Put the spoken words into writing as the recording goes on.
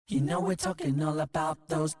You know we're talking all about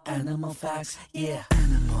those animal facts, yeah.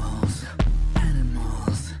 Animals,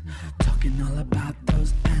 animals, talking all about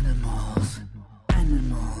those animals.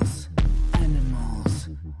 Animals, animals,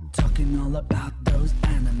 talking all about those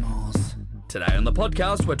animals. Today on the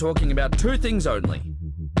podcast, we're talking about two things only: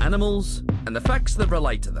 animals and the facts that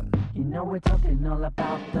relate to them. You know we're talking all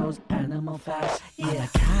about those animal facts, yeah. I'm a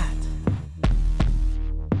cat.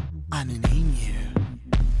 I'm an emu.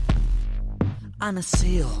 I'm a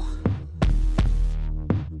seal.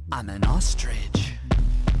 I'm an ostrich.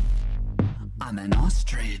 I'm an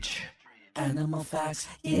ostrich. Animal facts,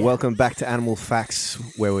 yeah. Welcome back to Animal Facts,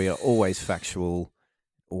 where we are always factual,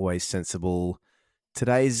 always sensible.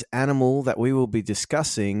 Today's animal that we will be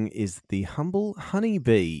discussing is the humble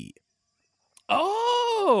honeybee.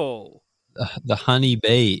 Oh! The honey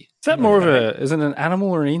bee. Is that more of is it an animal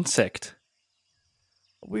or an insect?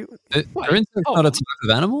 We Are insects not a type of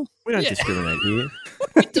animal? don't discriminate here.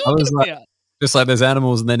 I was like, just like there's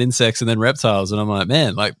animals and then insects and then reptiles, and I'm like,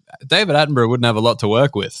 man, like David Attenborough wouldn't have a lot to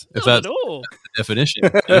work with if that's the definition.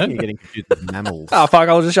 You know? You're getting confused with mammals. Oh, fuck,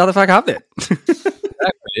 I'll just shut the fuck up then.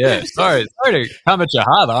 Exactly, yeah. Sorry to come at you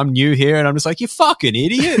hard. I'm new here, and I'm just like, you fucking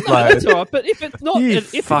idiot. Like, That's all right, but if it's not, You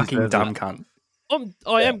if fucking dumb cunt.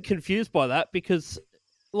 I am confused by that because,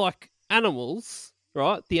 like animals,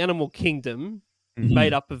 right? The animal kingdom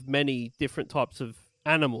made up of many different types of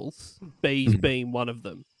animals, bees being one of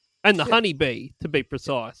them, and the honeybee, to be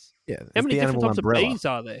precise. Yeah, How many different types of bees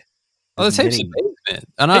are there? oh, there's heaps of bees, man.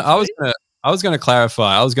 And I was gonna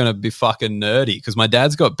clarify. I was gonna be fucking nerdy because my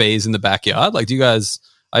dad's got bees in the backyard. Like, do you guys?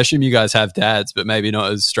 I assume you guys have dads, but maybe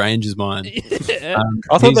not as strange as mine. Yeah.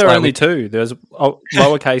 I thought he's there were like- only two. There's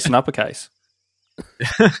lowercase and uppercase.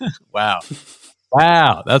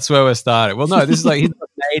 Wow, that's where we're starting. Well, no, this is like he's got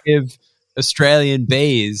native Australian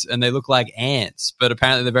bees, and they look like ants, but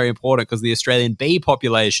apparently they're very important because the Australian bee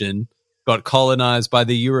population got colonized by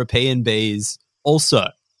the European bees also.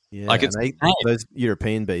 Yeah, Like, and it's- those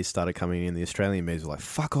European bees started coming in. The Australian bees were like,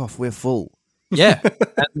 fuck off, we're full. Yeah.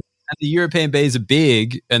 And the European bees are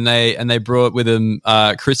big, and they brought with them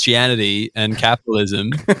Christianity and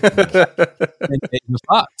capitalism. And bees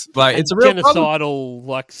are fucked. Like, it's a real problem. genocidal,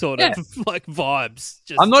 like sort of like vibes.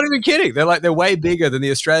 Just, I'm not even kidding. They're way bigger than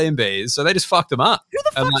the Australian bees, so they just fucked them up. who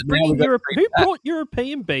the And, fuck's like, now bringing we've got to Europe? bring Who that. brought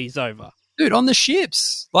European bees over? Dude, on the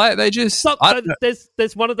ships? Like, they just. So, I don't know.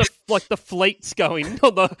 there's one of the the fleets going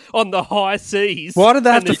on the high seas. Why did they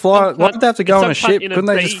have and to there's fly? some Why did they have to go some on a cunt ship? in Couldn't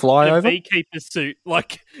they just fly in a over? beekeeper suit,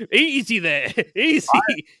 like easy there, easy.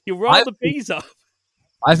 You roll I- the bees up.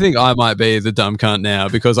 I think I might be the dumb cunt now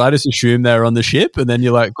because I just assumed they were on the ship, and then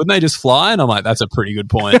you're like, couldn't they just fly? And I'm like, that's a pretty good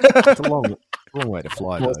point. It's a long way to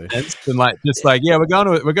fly, More though. sense than like, just like, yeah, we're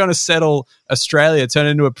going to settle Australia, turn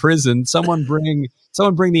it into a prison. Someone bring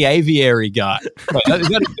the aviary guy. Wait, is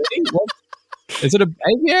that a bee? What? Is it an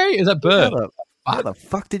aviary? Is that bird? How the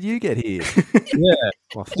fuck did you get here? Yeah,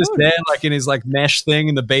 just there, like in his like mesh thing,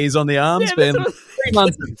 and the bees on the arms. Yeah, being that's like, 3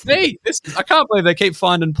 months of bee. I can't believe they keep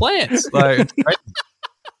finding plants. Like, it's crazy.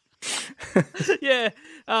 Yeah.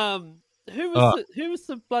 Who was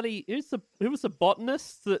the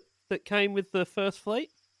botanist that came with the first fleet?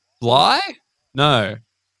 Bly? No.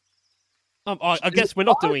 I guess we're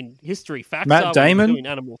not doing history facts. Matt are we? Damon? We're doing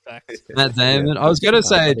animal facts. Matt Damon. I was going to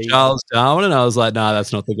say Charles Darwin, and I was like, nah,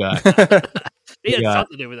 that's not the guy. He had Yeah.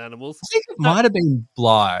 something to do with animals. I think it might have been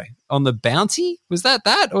Bly on the Bounty. Was that?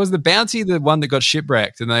 Or was the Bounty the one that got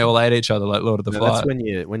shipwrecked and they all ate each other like Lord of the No, Flies?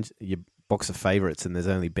 that's when you box of favourites and there's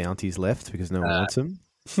only bounties left because no one wants them.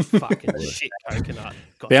 Fucking shit coconut.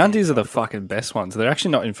 God Bounties damn. are the fucking best ones. They're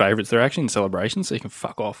actually not in favourites. They're actually in celebrations, so you can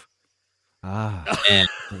fuck off. Man.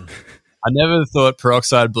 I never thought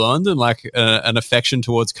Peroxide Blonde and like an affection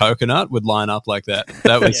towards coconut would line up like that.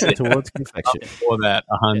 That was Yeah. Towards confection. for that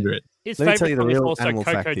 100. His Let me tell favourite you the one is real also animal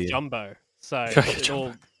Coco fact here. Jumbo. So Coco it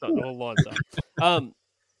Jumbo. all lines up.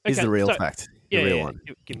 Here's okay, the real so- fact. Yeah, The real yeah, one.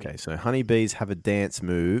 give me- Okay, so honeybees have a dance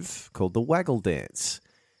move called the waggle dance.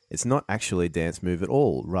 It's not actually a dance move at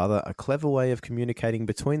all, rather a clever way of communicating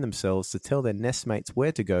between themselves to tell their nestmates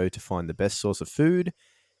where to go to find the best source of food.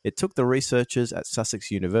 It took the researchers at Sussex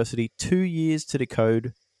University 2 years to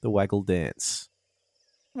decode the waggle dance.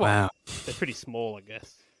 Wow. They're pretty small, I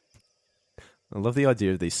guess. I love the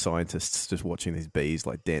idea of these scientists just watching these bees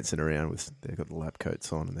like dancing around with, they've got the lab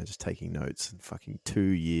coats on and they're just taking notes, and fucking 2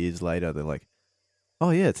 years later they're like, oh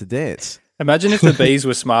yeah, it's a dance. Imagine if the bees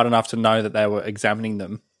were smart enough to know that they were examining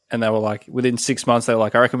them, and they were like, within 6 months, they were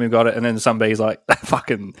like, I reckon we've got it. And then some bees like,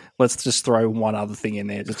 fucking, let's just throw one other thing in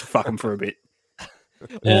there just to fuck them for a bit.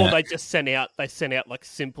 Or they just sent out like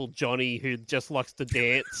Simple Johnny who just likes to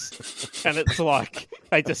dance, and it's like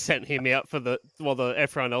they just sent him out while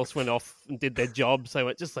everyone else went off and did their job. So they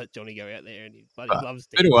went, just let Johnny go out there, and he bloody loves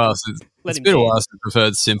It's been a while since I've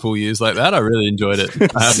heard simple used like that. I really enjoyed it.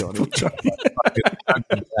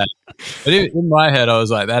 But in my head, I was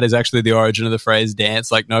like, that is actually the origin of the phrase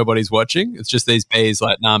 "dance." Like nobody's watching. It's just these bees.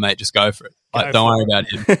 Like, nah, mate, just go for it. Like, don't worry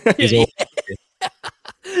about him. He's all.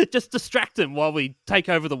 Just distract him while we take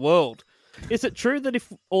over the world. Is it true that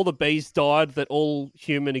if all the bees died, that all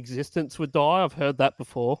human existence would die? I've heard that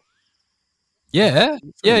before. Yeah.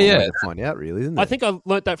 Find out, really, isn't it? I think I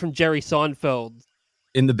learnt that from Jerry Seinfeld.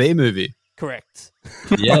 In the Bee Movie. Correct.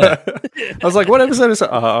 Yeah. I was like, what episode is that?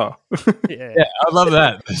 Yeah, I love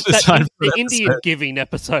that. the Indian giving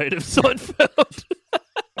episode of Seinfeld.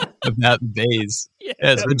 About the bees.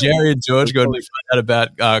 Yeah, so Jerry and George go and find out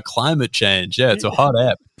about climate change. Yeah, it's a hot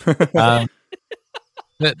app.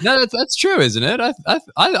 But no, that's true, isn't it?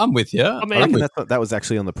 I'm with you. I reckon that was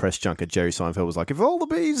actually on the press junket. Jerry Seinfeld was like, if all the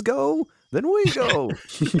bees go, then we go.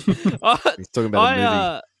 He's talking about a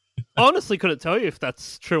movie. I honestly couldn't tell you if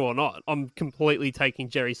that's true or not. I'm completely taking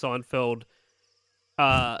Jerry Seinfeld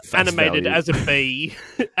animated value. as a bee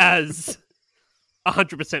as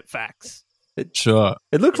 100% facts. Sure.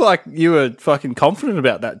 It looked like you were fucking confident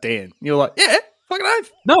about that, Dan. You were like, yeah, fucking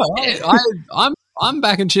oath. No, I'm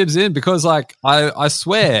backing Chibs in because, like, I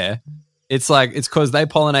swear it's because they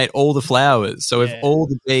pollinate all the flowers. So if all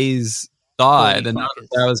the bees died and none of the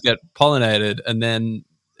flowers get pollinated, and then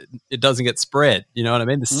it doesn't get spread, you know what I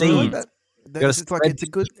mean? The seed.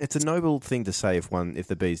 It's a noble thing to say if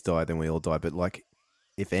the bees die, then we all die. But like,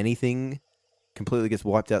 if anything completely gets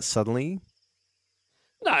wiped out suddenly.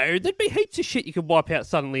 No, there'd be heaps of shit you could wipe out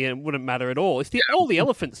suddenly and it wouldn't matter at all. If all the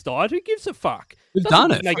elephants died, who gives a fuck? We've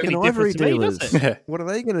done it. Make any Fucking ivory difference to me, does it? What are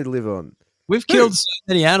they going to live on? We've killed so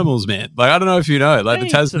many animals, man. Like, I don't know if you know, like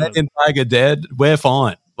Heaps the of Tasmanian tiger dead, we're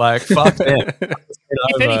fine. Like, fuck them.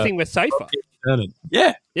 If anything, we're safer.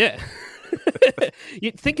 Yeah. Yeah.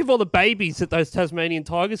 You think of all the babies that those Tasmanian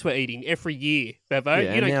tigers were eating every year, Bevo.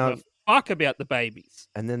 Yeah, you don't give a fuck about the babies.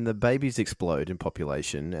 And then the babies explode in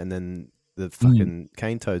population, and then the fucking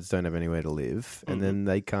cane toads don't have anywhere to live, and then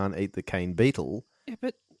they can't eat the cane beetle. Yeah,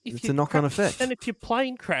 but It's a knock-on effect. And if your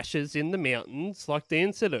plane crashes in the mountains, like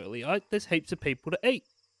Dan said earlier, there's heaps of people to eat.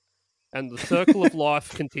 And the circle of life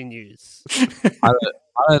continues.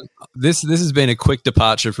 This has been a quick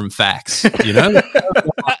departure from facts, you know?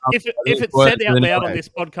 if it's said out loud on this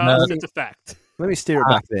podcast, it's a fact. Let me steer it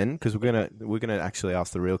back then, because we're gonna actually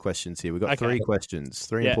ask the real questions here. We've got three questions,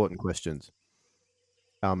 three important questions.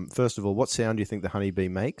 First of all, what sound do you think the honeybee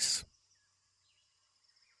makes?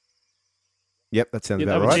 Yep, that sounds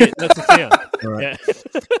about right. That's a sound. All right.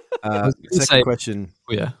 Yeah. Second question.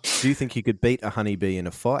 Yeah. Do you think you could beat a honeybee in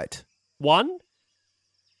a fight? One?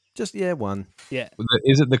 Just, one. Yeah.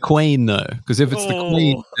 Is it the queen, though? Because if it's the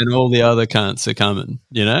queen, then all the other cunts are coming,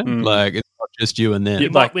 you know? Like, it's not just you and them.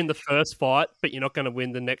 You might win the first fight, but you're not going to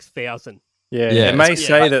win the next 1,000. Yeah, it may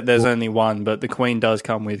say that there's only one, but the queen does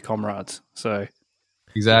come with comrades, so...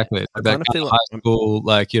 Exactly. Like that kind of high school,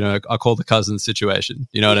 like, you know, I call the cousins situation.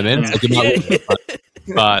 You know what I mean? It's like, you might win,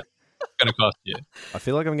 but it's going to cost you. I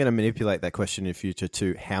feel like I'm going to manipulate that question in future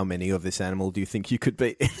to how many of this animal do you think you could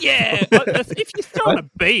beat? Yeah, if you're throwing a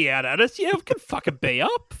bee out at us, we can fuck a bee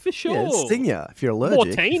up for sure. Yeah, sting you if you're allergic.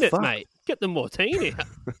 Mortine it, mate. Get the Mortine out.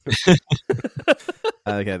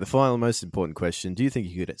 Okay, the final, most important question: do you think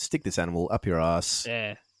you could stick this animal up your ass?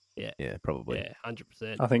 Yeah, probably. Yeah,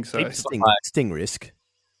 100%. I think so. Sting risk.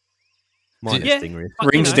 Minus sting risk.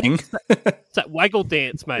 Ring sting. It's that waggle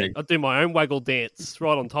dance, mate. I do my own waggle dance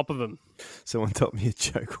right on top of him. Someone told me a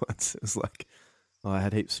joke once. It was like, I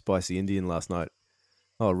had heaps of spicy Indian last night.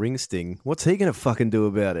 Oh, ring sting. What's he going to fucking do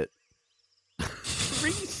about it?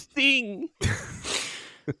 Ring sting.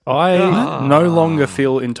 I no longer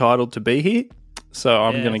feel entitled to be here, so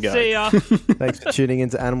I'm going to go. See ya. Thanks for tuning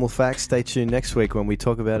into Animal Facts. Stay tuned next week when we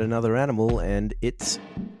talk about another animal and its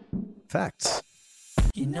facts.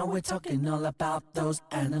 You know we're talking all about those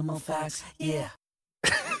animal facts, yeah.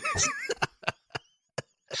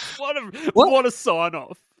 What a sign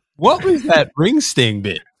off. What was that ring sting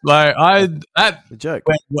bit? Like The joke.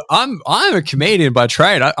 I'm a comedian by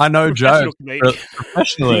trade. I know jokes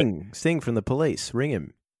professionally. Sting from the police. Ring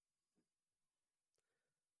him.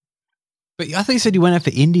 But I think you said you went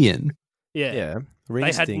after Indian. Yeah. Ring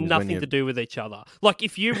They had stings nothing to do with each other. Like,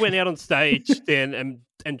 if you went out on stage then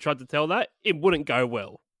and tried to tell that, it wouldn't go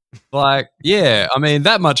well. Like, yeah, I mean,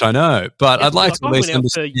 that much I know, but I'd like to at least I went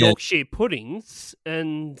out for understand. Yorkshire puddings,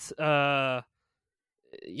 and and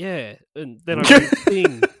then I went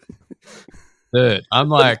sting. Dude, I'm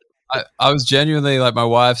like, I was genuinely like, my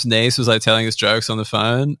wife's niece was like telling us jokes on the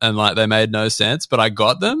phone and like they made no sense, but I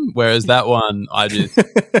got them. Whereas that one, I've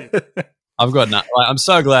got like, I'm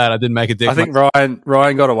so glad I didn't make a dick. I think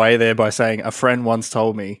Ryan got away there by saying a friend once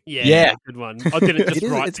told me. Yeah. Good one. I didn't just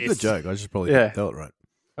write it's this. a good joke. I just probably didn't tell it right.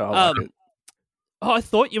 I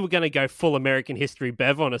thought you were going to go full American history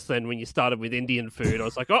Bev on us then when you started with Indian food. I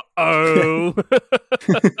was like, uh-oh.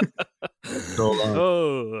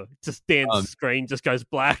 Just Dan's screen just goes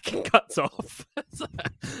black and cuts off. So,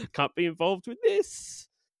 can't be involved with this.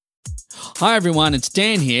 Hi everyone, it's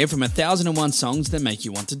Dan here from 1001 Songs That Make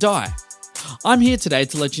You Want to Die. I'm here today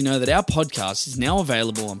to let you know that our podcast is now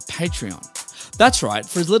available on Patreon. That's right,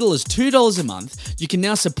 for as little as $2 a month, you can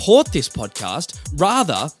now support this podcast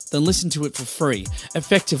rather than listen to it for free,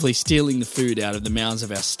 effectively stealing the food out of the mouths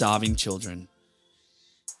of our starving children.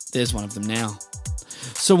 There's one of them now.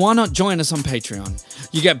 So why not join us on Patreon?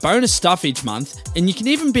 You get bonus stuff each month, and you can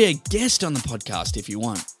even be a guest on the podcast if you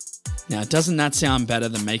want. Now, doesn't that sound better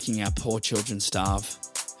than making our poor children starve?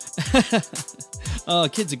 Oh,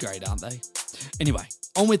 kids are great, aren't they? Anyway,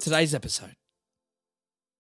 on with today's episode.